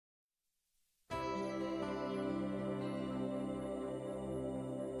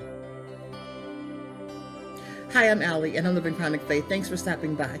Hi, I'm Allie, and I'm Living Chronic Faith. Thanks for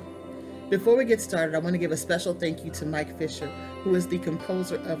stopping by. Before we get started, I want to give a special thank you to Mike Fisher, who is the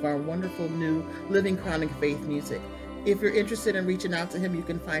composer of our wonderful new Living Chronic Faith music. If you're interested in reaching out to him, you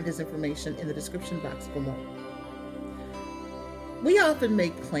can find his information in the description box below. We often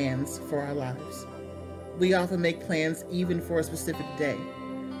make plans for our lives. We often make plans even for a specific day.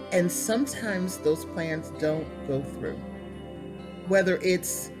 And sometimes those plans don't go through. Whether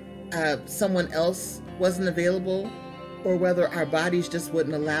it's someone else wasn't available, or whether our bodies just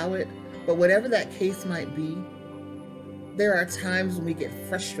wouldn't allow it, but whatever that case might be, there are times when we get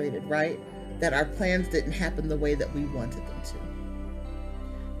frustrated, right? That our plans didn't happen the way that we wanted them to.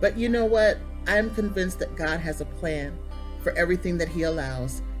 But you know what? I'm convinced that God has a plan for everything that He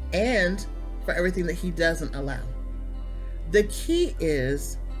allows and for everything that He doesn't allow. The key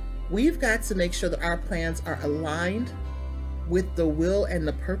is we've got to make sure that our plans are aligned with the will and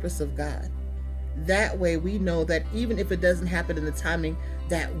the purpose of God. That way we know that even if it doesn't happen in the timing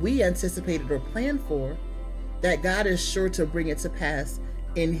that we anticipated or planned for, that God is sure to bring it to pass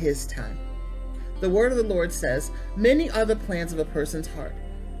in His time. The word of the Lord says, "Many are the plans of a person's heart,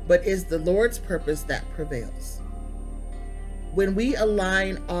 but it's the Lord's purpose that prevails." When we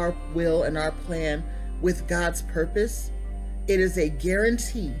align our will and our plan with God's purpose, it is a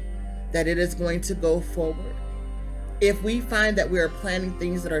guarantee that it is going to go forward. If we find that we are planning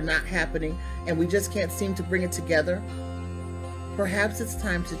things that are not happening and we just can't seem to bring it together, perhaps it's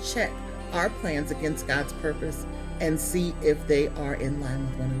time to check our plans against God's purpose and see if they are in line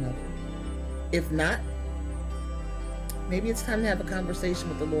with one another. If not, maybe it's time to have a conversation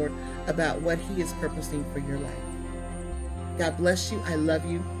with the Lord about what He is purposing for your life. God bless you. I love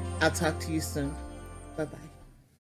you. I'll talk to you soon. Bye-bye.